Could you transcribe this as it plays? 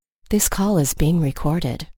This call is being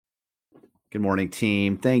recorded. Good morning,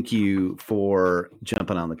 team. Thank you for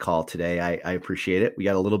jumping on the call today. I appreciate it. We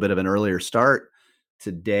got a little bit of an earlier start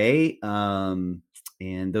today. And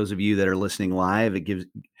those of you that are listening live, I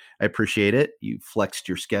appreciate it. You flexed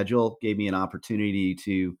your schedule, gave me an opportunity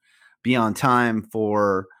to be on time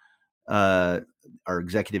for our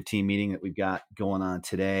executive team meeting that we've got going on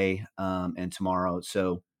today and tomorrow.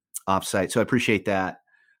 So offsite. So I appreciate that.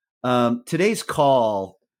 Today's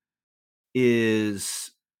call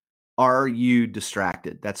is, are you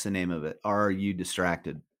distracted? That's the name of it. Are you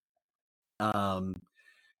distracted? And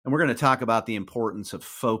we're going to talk about the importance of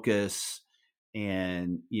focus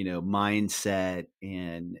and, mindset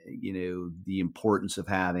and, the importance of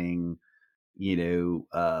having, really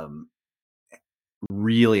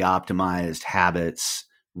optimized habits,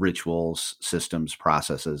 rituals, systems,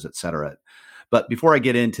 processes, et cetera. But before I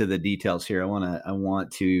get into the details here, I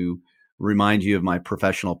want to remind you of my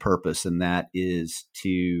professional purpose, and that is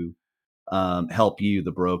to help you,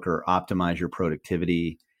 the broker, optimize your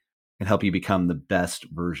productivity and help you become the best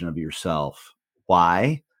version of yourself.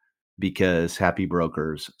 Why? Because happy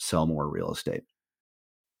brokers sell more real estate.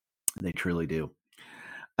 They truly do.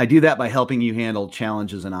 I do that by helping you handle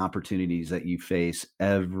challenges and opportunities that you face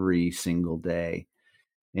every single day.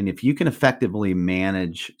 And if you can effectively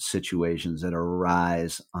manage situations that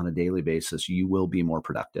arise on a daily basis, you will be more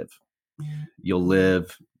productive. You'll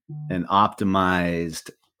live an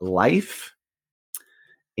optimized life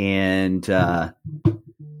and in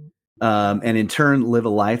turn live a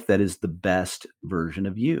life that is the best version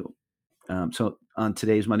of you. So on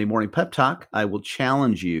today's Monday Morning Pep Talk, I will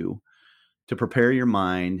challenge you to prepare your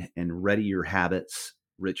mind and ready your habits,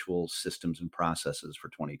 rituals, systems, and processes for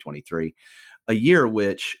 2023, a year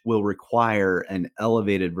which will require an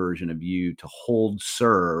elevated version of you to hold,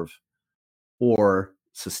 serve, or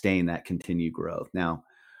sustain that continued growth. Now,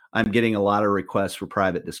 I'm getting a lot of requests for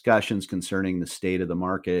private discussions concerning the state of the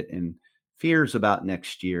market and fears about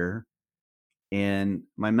next year. And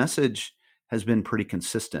my message has been pretty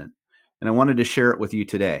consistent. And I wanted to share it with you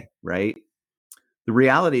today, right? The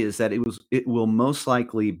reality is that it will most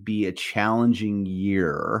likely be a challenging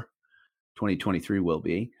year, 2023 will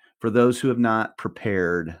be, for those who have not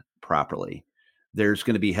prepared properly. There's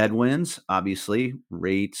going to be headwinds, obviously,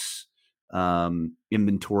 rates,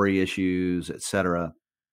 inventory issues, et cetera.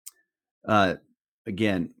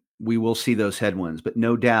 Again, we will see those headwinds, but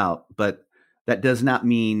no doubt, but that does not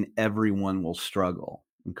mean everyone will struggle,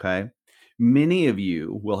 okay? Many of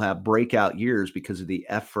you will have breakout years because of the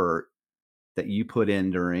effort that you put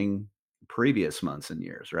in during previous months and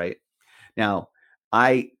years, right? Now,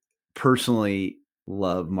 I personally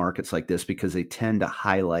love markets like this because they tend to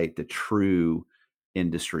highlight the true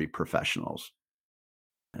industry professionals.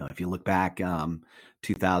 If you look back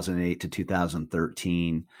 2008 to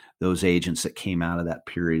 2013, those agents that came out of that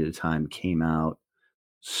period of time came out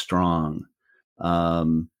strong. I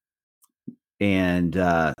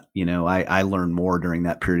learned more during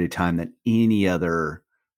that period of time than any other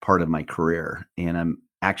part of my career. And I'm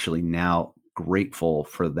actually now grateful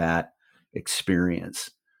for that experience.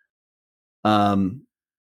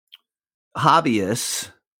 Hobbyists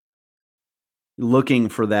looking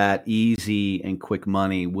for that easy and quick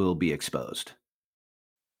money will be exposed.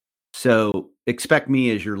 So expect me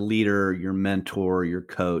as your leader, your mentor, your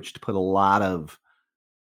coach to put a lot of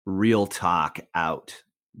real talk out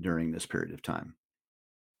during this period of time.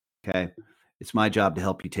 Okay. It's my job to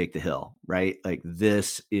help you take the hill, right? Like,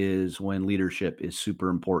 this is when leadership is super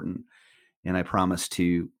important. And I promise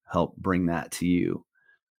to help bring that to you.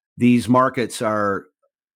 These markets are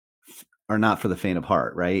not for the faint of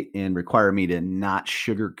heart, right? And require me to not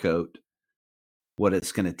sugarcoat what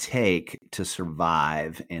it's going to take to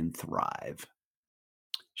survive and thrive.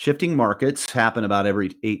 Shifting markets happen about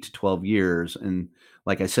every 8 to 12 years. And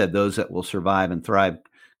like I said, those that will survive and thrive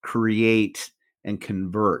create and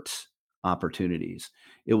convert opportunities.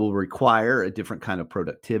 It will require a different kind of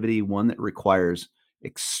productivity, one that requires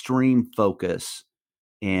extreme focus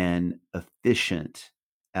and efficient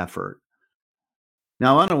effort.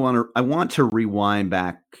 Now, I want to rewind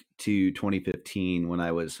back to 2015 when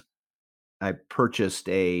I purchased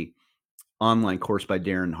a online course by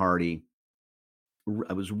Darren Hardy.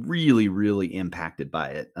 I was really, really impacted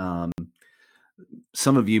by it.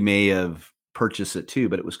 Some of you may have purchased it too,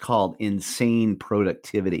 but it was called Insane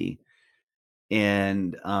Productivity.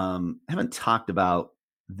 And I haven't talked about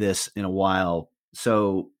this in a while.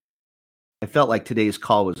 So I felt like today's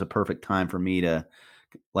call was a perfect time for me to,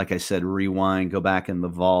 like I said, rewind, go back in the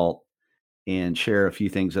vault and share a few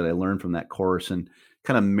things that I learned from that course and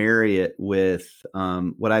kind of marry it with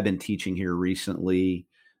what I've been teaching here recently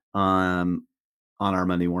on on our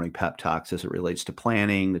Monday morning pep talks as it relates to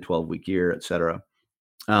planning, the 12-week year, et cetera.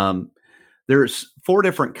 There's 4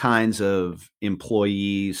 different kinds of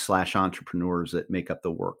employees / entrepreneurs that make up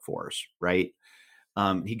the workforce, right?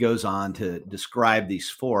 He goes on to describe these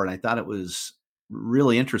 4, and I thought it was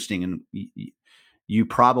really interesting. And you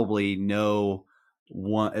probably know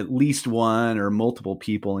at least one or multiple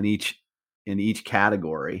people in each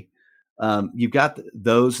category. You've got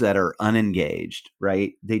those that are unengaged,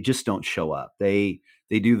 right? They just don't show up. They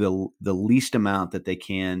do the least amount that they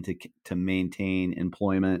can to maintain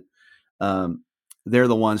employment. They're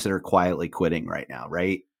the ones that are quietly quitting right now,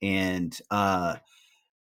 right? And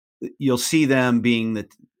you'll see them being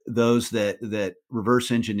those that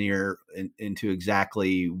reverse engineer into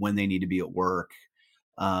exactly when they need to be at work.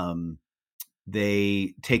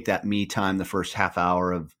 They take that me time, the first half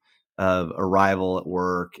hour of arrival at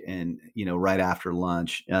work, and right after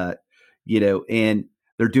lunch, and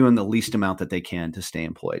they're doing the least amount that they can to stay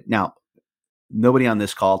employed. Now, nobody on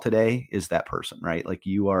this call today is that person, right? Like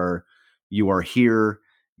you are here,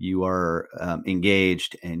 you are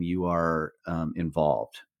engaged, and you are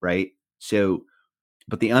involved, right? So,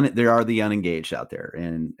 but there are the unengaged out there,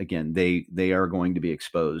 and again, they are going to be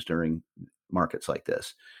exposed during markets like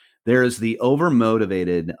this. There is the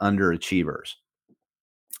overmotivated underachievers.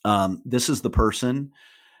 This is the person,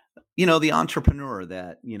 the entrepreneur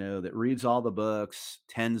that reads all the books,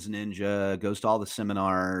 tends Ninja, goes to all the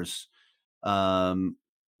seminars, and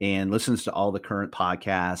listens to all the current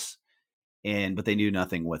podcasts, but they do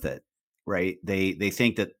nothing with it, right? They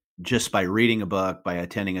think that just by reading a book, by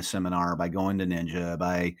attending a seminar, by going to Ninja,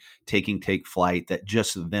 by taking Take Flight, that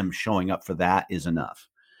just them showing up for that is enough.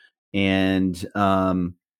 And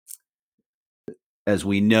as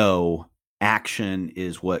we know, action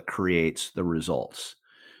is what creates the results.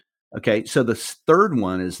 Okay, so the third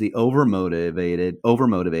one is the overmotivated,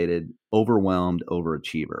 overwhelmed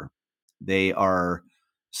overachiever. They are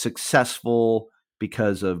successful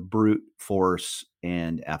because of brute force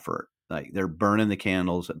and effort. Like they're burning the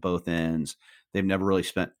candles at both ends. They've never really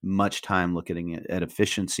spent much time looking at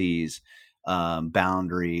efficiencies,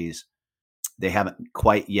 boundaries. They haven't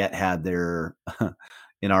quite yet had their,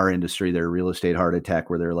 in our industry, their real estate heart attack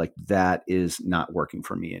where they're like, that is not working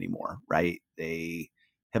for me anymore, right? They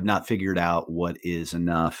have not figured out what is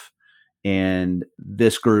enough. And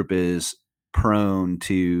this group is prone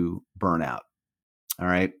to burnout. All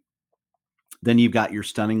right. Then you've got your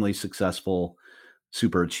stunningly successful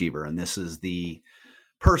superachiever. And this is the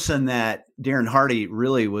person that Darren Hardy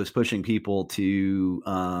really was pushing people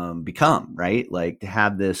to become, right? Like to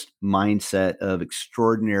have this mindset of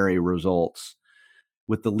extraordinary results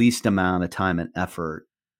with the least amount of time and effort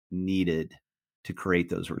needed to create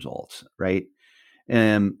those results, right?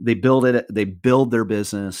 And they build their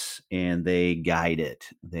business and they guide it.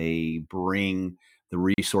 They bring the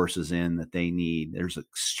resources in that they need. There's an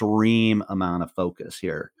extreme amount of focus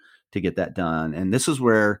here to get that done. And this is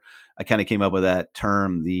where I kind of came up with that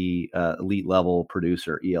term, the elite level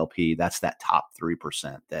producer, ELP. That's that top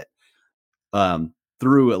 3% that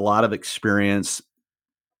through a lot of experience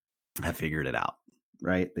have figured it out,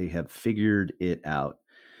 right? They have figured it out.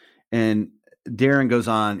 And Darren goes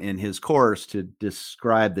on in his course to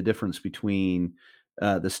describe the difference between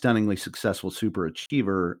the stunningly successful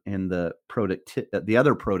superachiever and the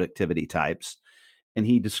other productivity types. And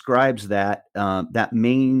he describes that that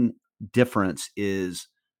main difference is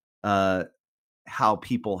how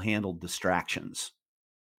people handle distractions,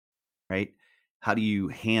 right? How do you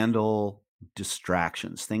handle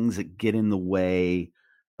distractions, things that get in the way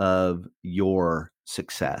of your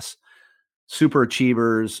success? Super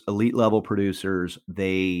achievers, elite level producers,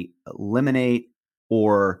 they eliminate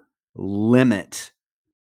or limit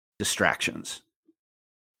distractions.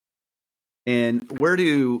 And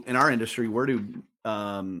in our industry, where do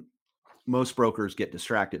most brokers get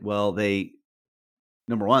distracted? Well,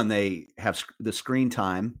 number one, they have the screen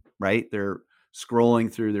time, right? They're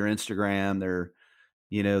scrolling through their Instagram, their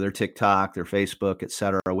TikTok, their Facebook, et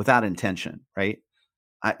cetera, without intention, right?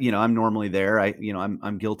 I'm normally there.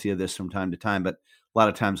 I'm guilty of this from time to time, but a lot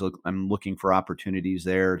of times I'm looking for opportunities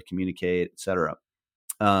there to communicate, et cetera.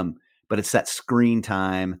 But it's that screen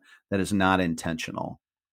time that is not intentional.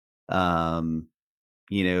 Watching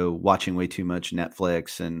way too much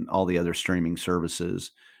Netflix and all the other streaming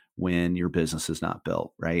services when your business is not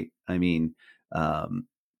built, right? I mean, it's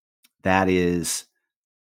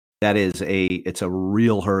a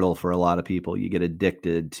real hurdle for a lot of people. You get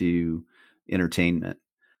addicted to entertainment.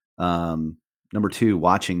 Number two,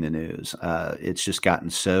 watching the news. It's just gotten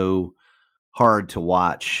so hard to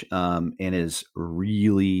watch, and is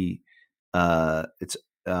really, it's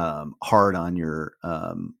hard on your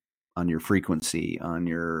on your frequency, on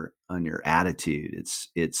your attitude.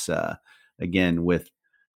 It's again, with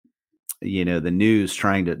the news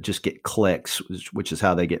trying to just get clicks, which is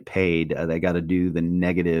how they get paid. They got to do the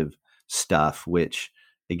negative stuff, which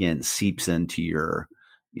again seeps into your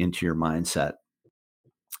mindset.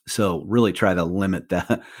 So really try to limit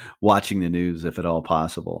that watching the news if at all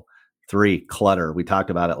possible. 3, clutter. We talked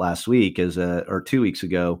about it last week or 2 weeks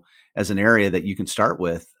ago as an area that you can start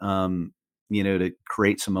with, to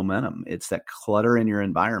create some momentum. It's that clutter in your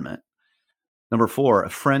environment. Number 4, a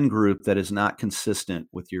friend group that is not consistent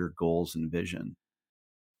with your goals and vision.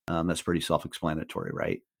 That's pretty self-explanatory,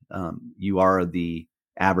 right? You are the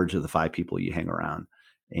average of the 5 people you hang around.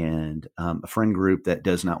 And a friend group that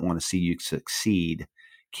does not want to see you succeed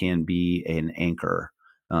can be an anchor.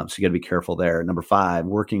 So you got to be careful there. Number 5,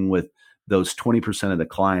 working with those 20% of the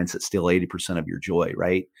clients that steal 80% of your joy,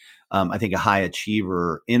 right? I think a high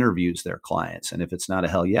achiever interviews their clients. And if it's not a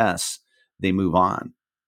hell yes, they move on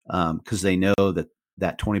because they know that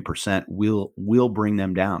 20% will bring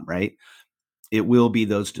them down, right? It will be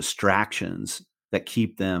those distractions that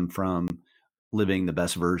keep them from living the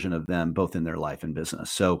best version of them, both in their life and business.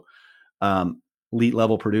 So elite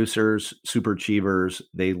level producers, super achievers,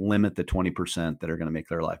 they limit the 20% that are going to make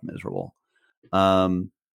their life miserable.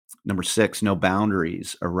 Number 6, no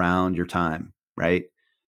boundaries around your time, right?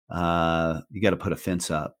 You got to put a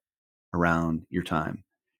fence up around your time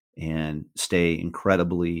and stay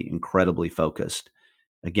incredibly, incredibly focused.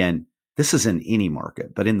 Again, this is in any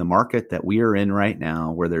market, but in the market that we are in right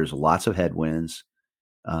now, where there's lots of headwinds,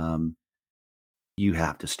 you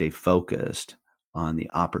have to stay focused on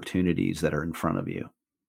the opportunities that are in front of you.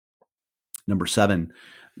 Number 7,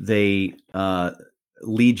 they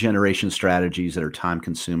lead generation strategies that are time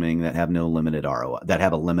consuming, that have no limited ROI, that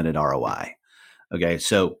have a limited ROI. Okay,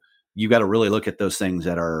 so you got to really look at those things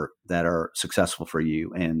that are successful for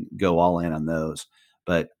you and go all in on those.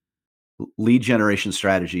 But lead generation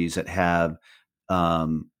strategies that have a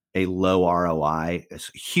low ROI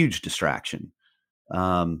is a huge distraction,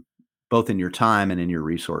 both in your time and in your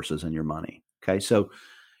resources and your money. Okay, so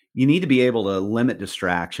you need to be able to limit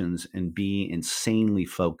distractions and be insanely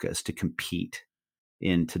focused to compete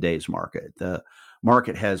in today's market. The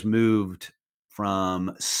market has moved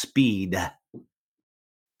from speed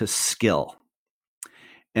to skill,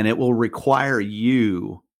 and it will require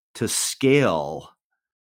you to scale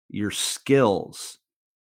your skills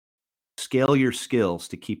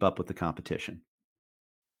to keep up with the competition.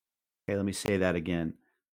 Okay, let me say that again.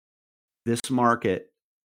 This market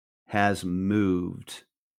has moved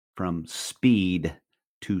from speed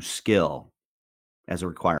to skill as a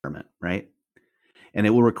requirement, right? And it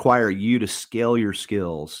will require you to scale your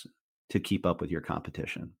skills to keep up with your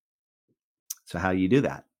competition. So how do you do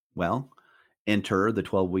that? Well, enter the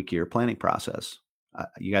 12-week year planning process.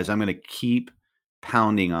 You guys, I'm going to keep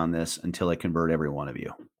pounding on this until I convert every one of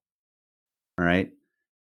you. All right. If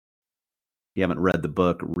you haven't read the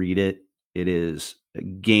book, read it. It is a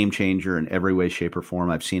game changer in every way, shape, or form.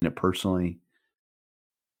 I've seen it personally.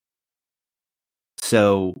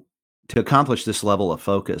 So to accomplish this level of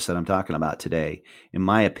focus that I'm talking about today, in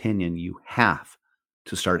my opinion, you have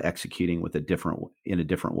to start executing in a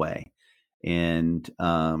different way. And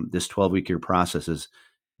this 12-week year process is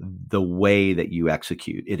the way that you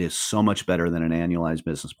execute. It is so much better than an annualized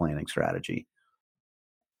business planning strategy.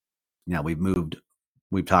 Now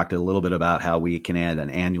we've talked a little bit about how we can add an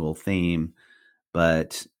annual theme,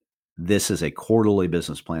 but this is a quarterly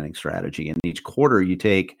business planning strategy. And each quarter you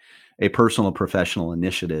take a personal professional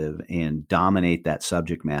initiative and dominate that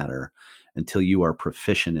subject matter until you are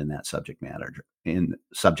proficient in that subject matter.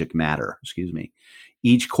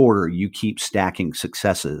 Each quarter you keep stacking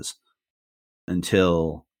successes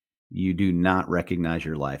until you do not recognize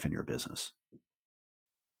your life and your business.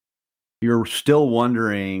 You're still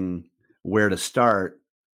wondering where to start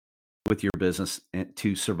with your business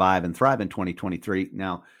to survive and thrive in 2023.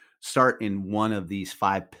 Now, start in one of these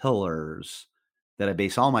 5 pillars that I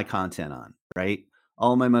base all my content on, right?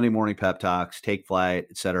 All my Monday morning pep talks, Take Flight,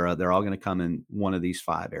 etc. They're all going to come in one of these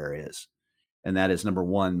 5 areas. And that is number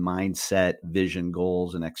 1, mindset, vision,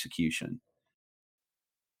 goals, and execution.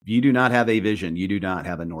 If you do not have a vision, you do not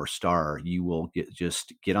have a North Star. You will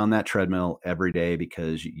just get on that treadmill every day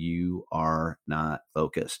because you are not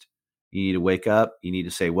focused. You need to wake up. You need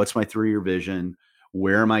to say, what's my 3-year vision?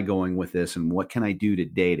 Where am I going with this? And what can I do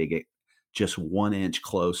today to get just 1 inch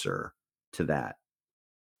closer to that?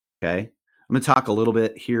 Okay. I'm going to talk a little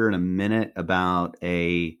bit here in a minute about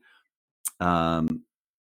a kind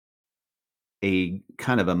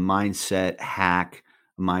of a mindset hack,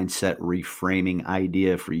 mindset reframing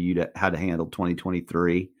idea for you to how to handle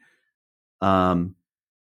 2023.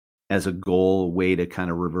 as a goal, a way to kind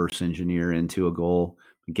of reverse engineer into a goal.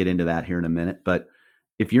 We'll get into that here in a minute. But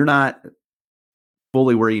if you're not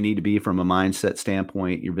fully where you need to be from a mindset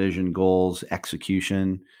standpoint, your vision, goals,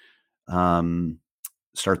 execution,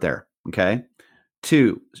 start there. Okay.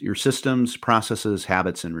 2, your systems, processes,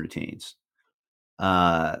 habits, and routines.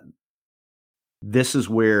 This is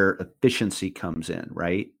where efficiency comes in,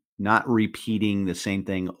 right? Not repeating the same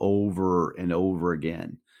thing over and over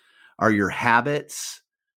again. Are your habits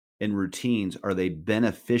and routines, are they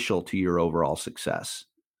beneficial to your overall success?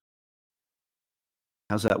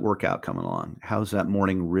 How's that workout coming along? How's that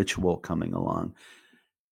morning ritual coming along?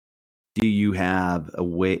 Do you have a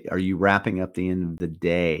way? Are you wrapping up the end of the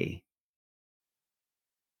day?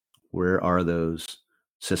 Where are those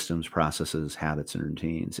systems, processes, habits, and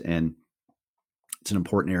routines? And it's an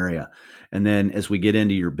important area. And then as we get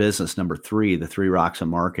into your business, number 3, the 3 rocks of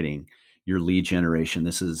marketing, your lead generation.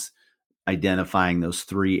 This is identifying those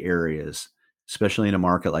 3 areas, especially in a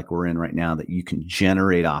market like we're in right now, that you can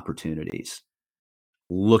generate opportunities.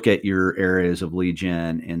 Look at your areas of lead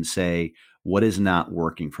gen and say, what is not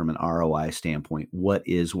working from an ROI standpoint? What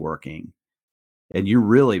is working? And you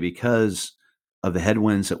really, because of the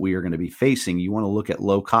headwinds that we are going to be facing, you want to look at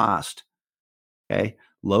low cost, okay?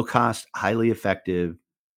 Low cost, highly effective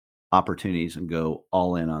opportunities and go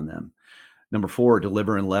all in on them. Number 4,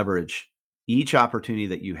 deliver and leverage. Each opportunity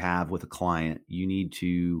that you have with a client, you need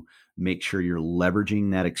to make sure you're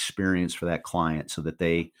leveraging that experience for that client so that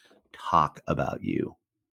they talk about you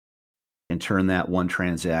and turn that one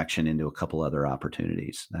transaction into a couple other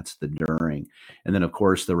opportunities. That's the during. And then, of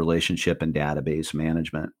course, the relationship and database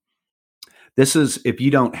management. This is, if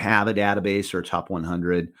you don't have a database or a top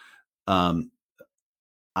 100, I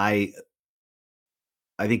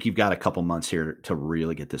think you've got a couple months here to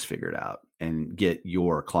really get this figured out and get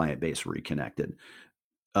your client base reconnected.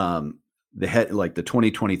 Like the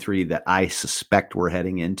 2023 that I suspect we're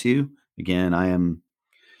heading into, again, I am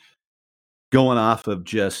going off of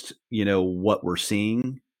just, what we're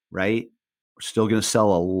seeing, right? We're still going to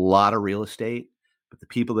sell a lot of real estate, but the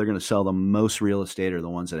people that are going to sell the most real estate are the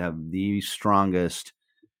ones that have the strongest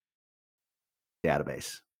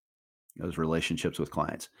database, those relationships with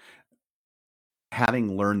clients.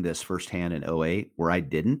 Having learned this firsthand in 2008, where I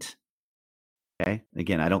didn't, okay,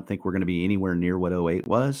 again, I don't think we're going to be anywhere near what 2008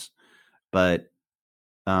 was, but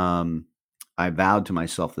I vowed to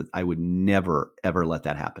myself that I would never, ever let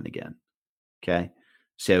that happen again. Okay.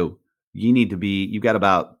 So you've got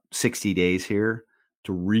about 60 days here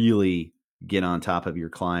to really get on top of your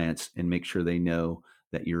clients and make sure they know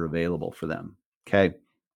that you're available for them. Okay.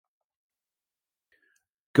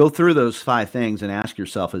 Go through those 5 things and ask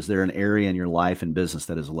yourself, is there an area in your life and business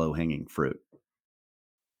that is low hanging fruit?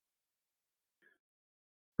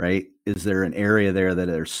 Right? Is there an area there that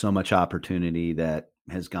there's so much opportunity that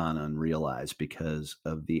has gone unrealized because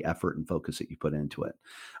of the effort and focus that you put into it?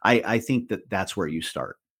 I think that that's where you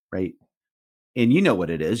start, right? And you know what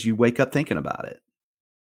it is. You wake up thinking about it.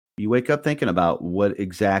 You wake up thinking about what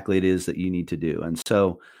exactly it is that you need to do. And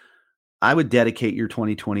so I would dedicate your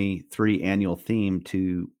 2023 annual theme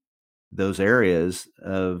to those areas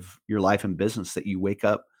of your life and business that you wake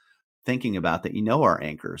up thinking about, that are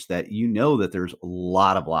anchors, that that there's a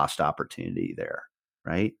lot of lost opportunity there,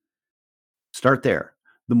 right? Start there.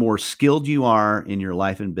 The more skilled you are in your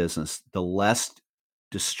life and business, the less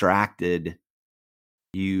distracted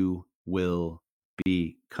you will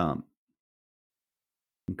become.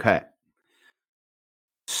 Okay.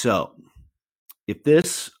 So if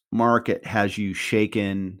this market has you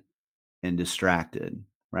shaken and distracted,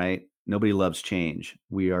 right? Nobody loves change.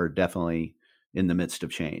 We are definitely in the midst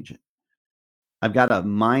of change. I've got a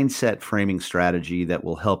mindset framing strategy that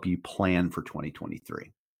will help you plan for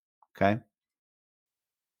 2023. Okay.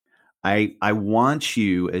 I want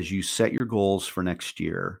you, as you set your goals for next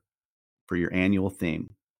year, for your annual theme,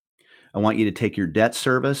 I want you to take your debt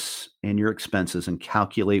service and your expenses and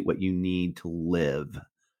calculate what you need to live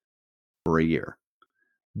for a year.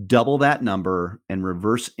 Double that number and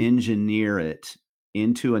reverse engineer it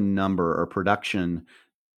into a number or production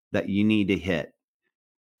that you need to hit.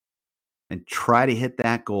 And try to hit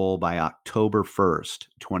that goal by October 1st,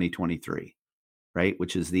 2023, right?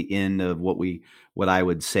 Which is the end of what I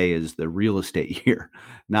would say is the real estate year,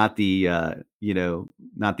 not the,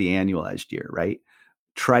 not the annualized year, right?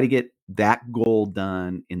 Try to get that goal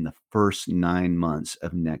done in the first 9 months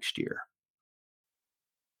of next year.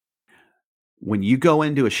 When you go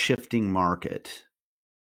into a shifting market,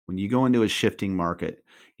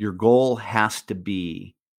 your goal has to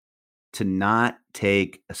be to not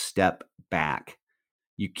take a step back.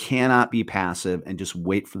 You cannot be passive and just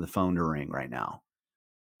wait for the phone to ring right now.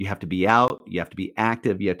 You have to be out, you have to be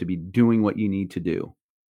active, you have to be doing what you need to do.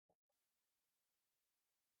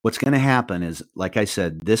 What's going to happen is, like I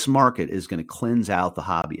said, this market is going to cleanse out the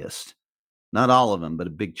hobbyists. Not all of them, but a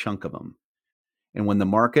big chunk of them. And when the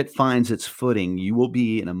market finds its footing, you will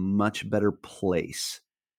be in a much better place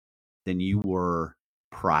than you were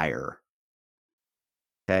prior.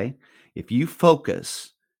 Okay? If you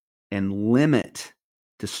focus and limit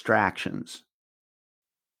distractions,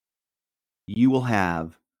 you will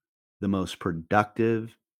have the most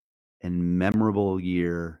productive and memorable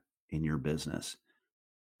year in your business.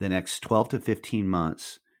 The next 12 to 15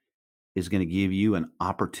 months is going to give you an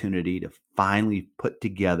opportunity to finally put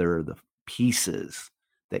together the pieces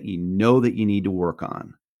that you know that you need to work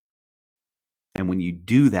on. And when you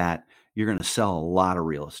do that, you're going to sell a lot of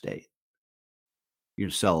real estate. You're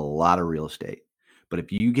going to sell a lot of real estate. But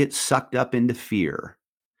if you get sucked up into fear,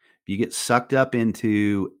 if you get sucked up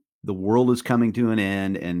into the world is coming to an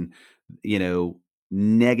end and,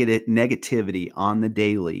 negativity on the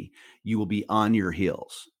daily, you will be on your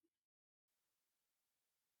heels.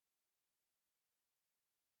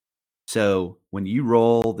 So when you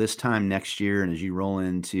roll this time next year and as you roll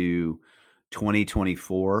into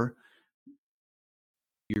 2024,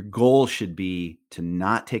 your goal should be to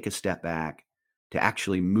not take a step back, to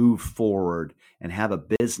actually move forward and have a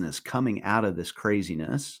business coming out of this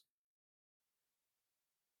craziness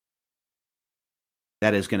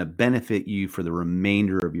that is going to benefit you for the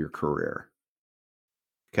remainder of your career.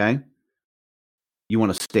 Okay? You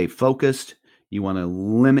want to stay focused. You want to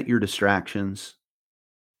limit your distractions.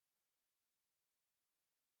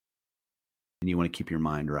 And you want to keep your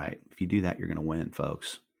mind right. If you do that, you're going to win,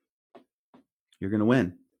 folks. You're going to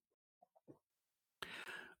win.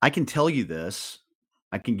 I can tell you this.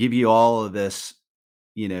 I can give you all of this,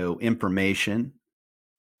 information,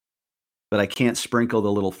 but I can't sprinkle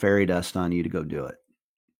the little fairy dust on you to go do it.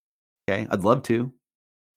 Okay? I'd love to.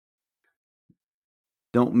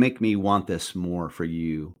 Don't make me want this more for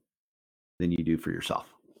you than you do for yourself.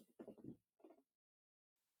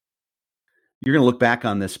 You're going to look back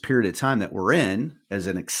on this period of time that we're in as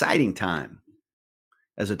an exciting time,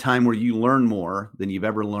 as a time where you learn more than you've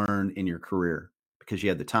ever learned in your career because you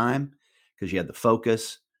had the time, because you had the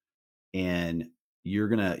focus, and you're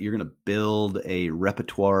going to build a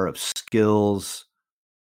repertoire of skills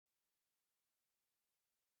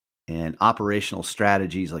and operational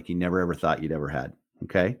strategies like you never ever thought you'd ever had,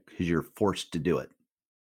 okay? Because you're forced to do it.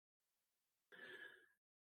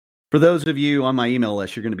 For those of you on my email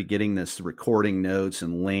list, you're going to be getting this recording notes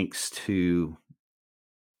and links to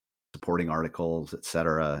supporting articles,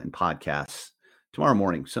 etc., and podcasts tomorrow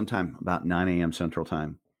morning, sometime about 9 a.m. Central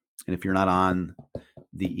Time. And if you're not on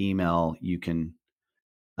the email, you can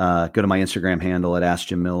go to my Instagram handle at Ask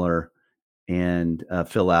Jim Miller and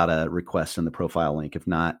fill out a request in the profile link. If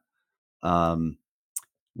not,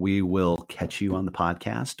 we will catch you on the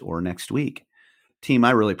podcast or next week. Team,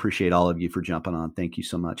 I really appreciate all of you for jumping on. Thank you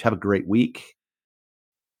so much. Have a great week.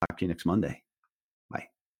 Talk to you next Monday.